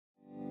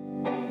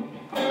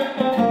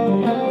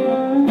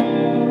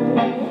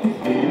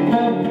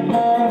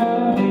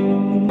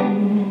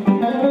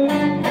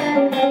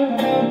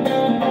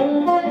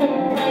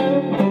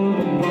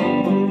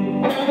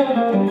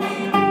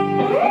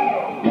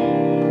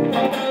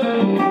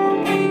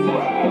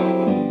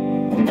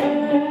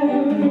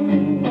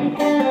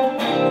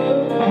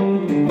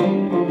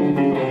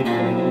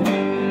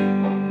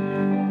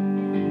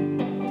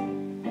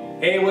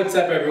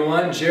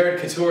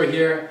Jared Couture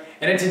here,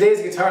 and in today's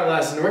guitar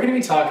lesson we're going to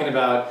be talking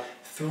about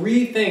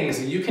 3 things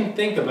that you can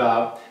think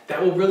about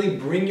that will really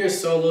bring your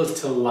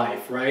solos to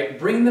life, right?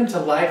 Bring them to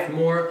life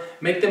more,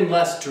 make them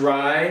less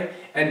dry,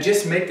 and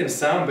just make them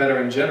sound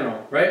better in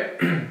general, right?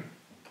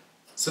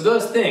 So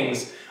those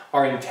things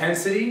are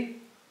intensity,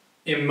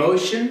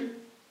 emotion,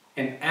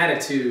 and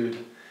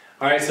attitude.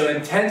 Alright, so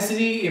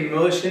intensity,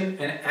 emotion,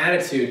 and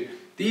attitude.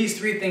 These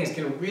 3 things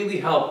can really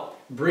help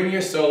bring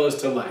your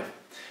solos to life.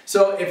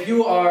 So if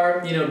you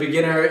are,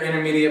 beginner,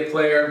 intermediate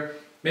player,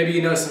 maybe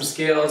you know some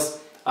scales,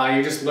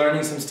 you're just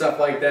learning some stuff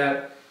like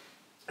that.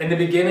 In the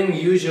beginning,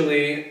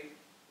 usually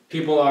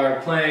people are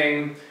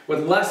playing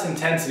with less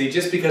intensity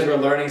just because we're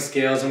learning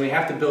scales and we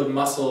have to build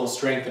muscle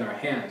strength in our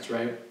hands,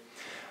 right?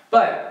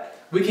 But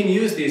we can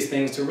use these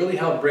things to really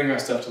help bring our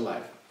stuff to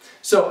life.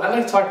 So I'd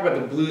like to talk about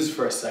the blues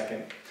for a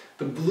second.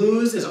 The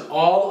blues is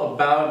all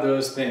about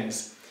those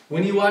things.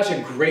 When you watch a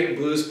great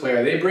blues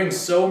player, they bring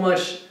so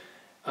much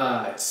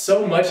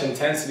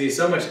intensity,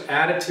 so much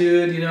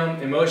attitude,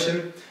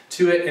 emotion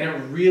to it, and it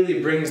really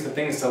brings the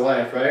things to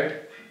life,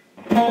 right?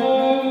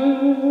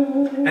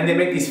 And they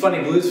make these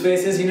funny blues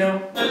faces,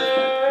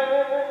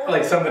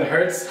 like something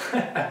hurts.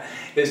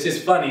 It's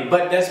just funny,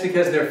 but that's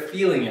because they're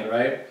feeling it,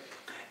 right?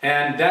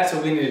 And that's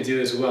what we need to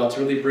do as well to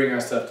really bring our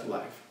stuff to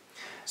life.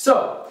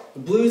 So, the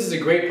blues is a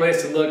great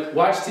place to look.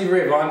 Watch Stevie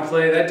Ray Vaughan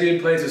play. That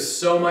dude plays with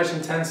so much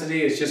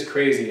intensity, it's just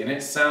crazy, and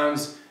it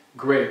sounds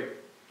great.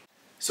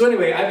 So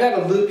anyway, I've got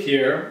a loop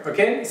here,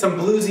 okay? Some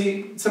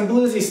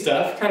bluesy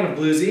stuff, kind of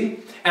bluesy.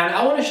 And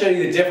I want to show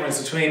you the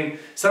difference between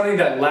something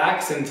that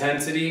lacks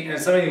intensity and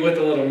something with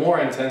a little more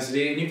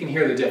intensity, and you can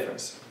hear the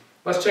difference.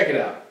 Let's check it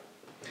out.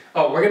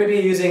 Oh, we're going to be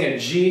using a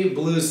G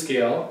blues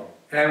scale,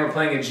 and we're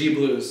playing a G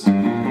blues. Okay?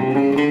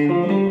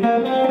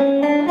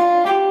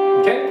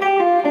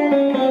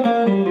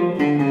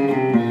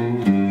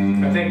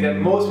 I think that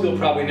most people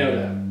probably know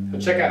that. So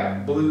check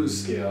out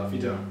blues scale if you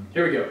don't.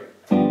 Here we go.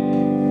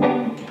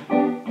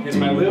 Here's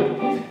my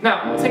loop.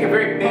 Now, let's take a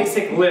very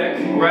basic lick,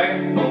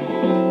 right?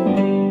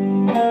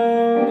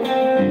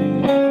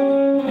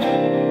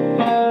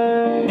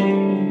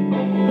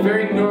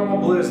 Very normal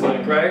blues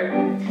lick, right?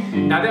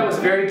 Now that was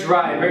very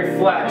dry, very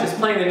flat, just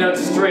playing the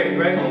notes straight,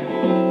 right?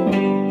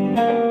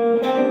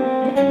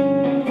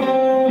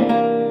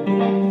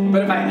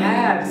 But if I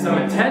add some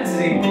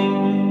intensity,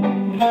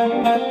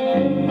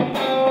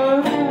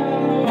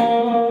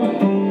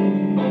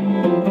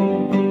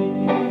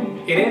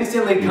 it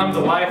instantly comes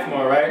to life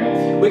more, right?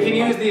 We can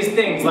use these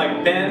things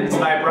like bends,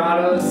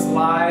 vibratos,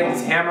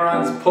 slides,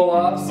 hammer-ons,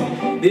 pull-offs.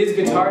 These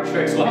guitar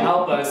tricks will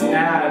help us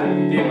add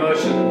the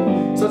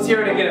emotion. So let's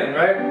hear it again,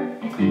 right?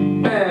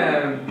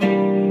 Bam.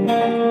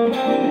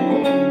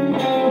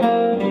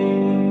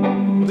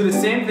 We'll do the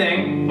same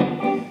thing.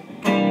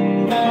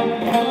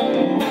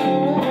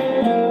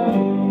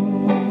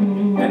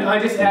 And I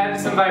just added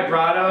some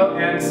vibrato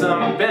and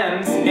some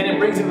bends, and it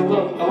brings it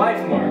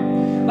alive more.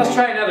 Let's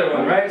try another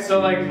one, right? So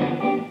like,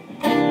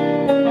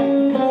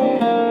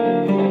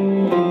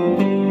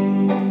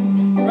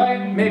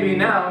 right? Maybe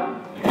now.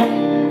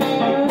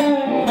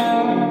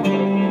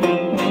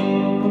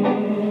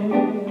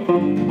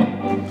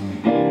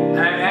 And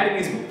I'm adding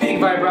these big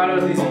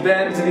vibratos, these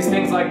bends, and these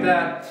things like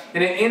that,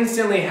 and it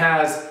instantly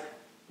has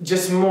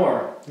just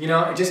more,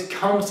 it just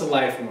comes to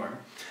life more.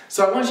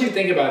 So I want you to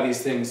think about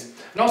these things.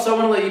 And also I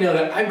want to let you know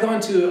that I've gone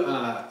to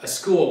a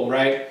school,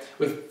 right,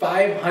 with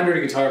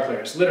 500 guitar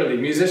players, literally,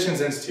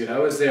 Musicians Institute. I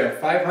was there,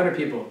 500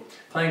 people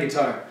playing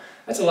guitar.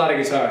 That's a lot of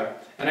guitar.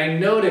 And I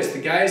noticed the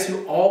guys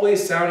who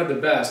always sounded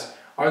the best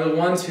are the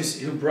ones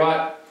who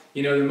brought,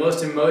 the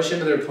most emotion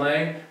to their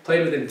playing,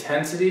 played with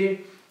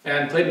intensity,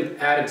 and played with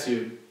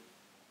attitude.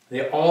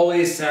 They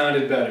always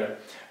sounded better,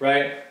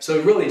 right?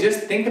 So really,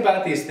 just think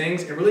about these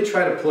things and really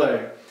try to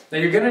play. Now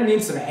you're going to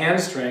need some hand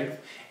strength,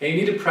 and you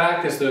need to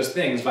practice those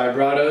things,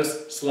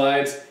 vibratos,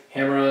 slides,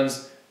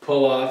 hammer-ons,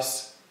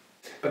 pull-offs.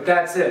 But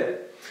that's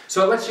it.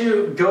 So I'll let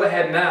you go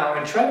ahead now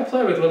and try to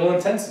play with a little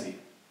intensity.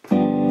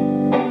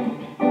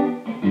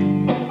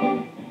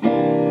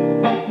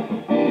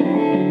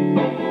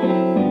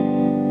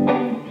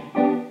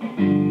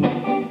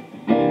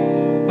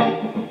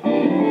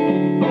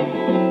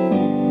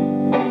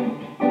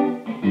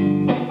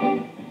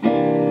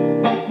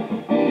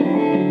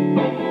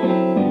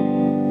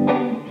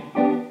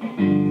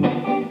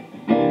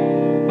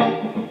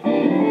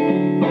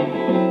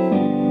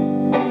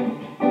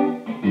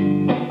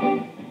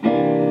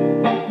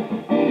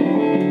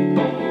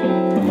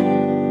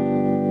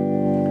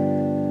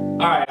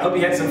 I hope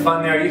you had some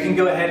fun there. You can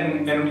go ahead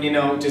and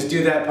just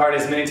do that part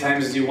as many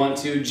times as you want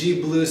to.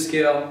 G blues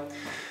scale.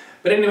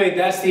 But anyway,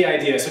 that's the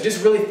idea. So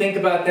just really think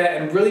about that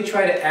and really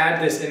try to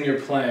add this in your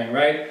playing,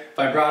 right?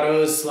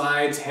 Vibratos,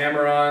 slides,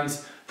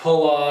 hammer-ons,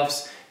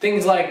 pull-offs,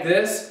 things like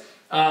this.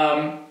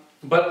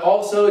 But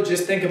also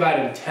just think about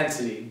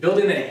intensity,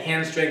 building that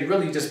hand strength,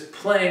 really just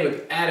playing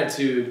with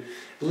attitude.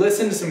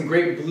 Listen to some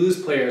great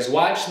blues players.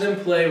 Watch them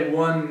play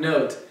one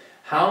note.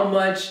 How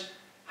much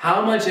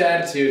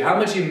attitude, how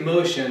much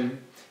emotion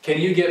can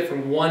you get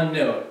from one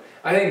note?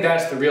 I think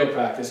that's the real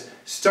practice.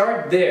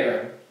 Start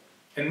there,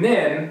 and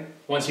then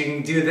once you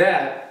can do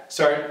that,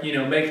 start,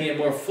 making it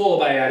more full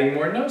by adding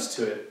more notes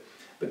to it.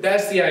 But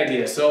that's the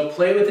idea. So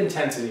play with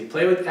intensity,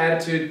 play with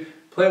attitude,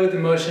 play with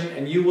emotion,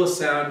 and you will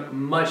sound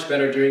much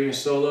better during your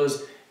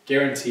solos,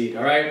 guaranteed,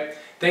 all right?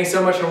 Thanks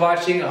so much for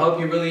watching. I hope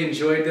you really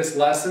enjoyed this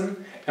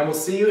lesson, and we'll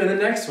see you in the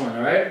next one,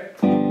 all right?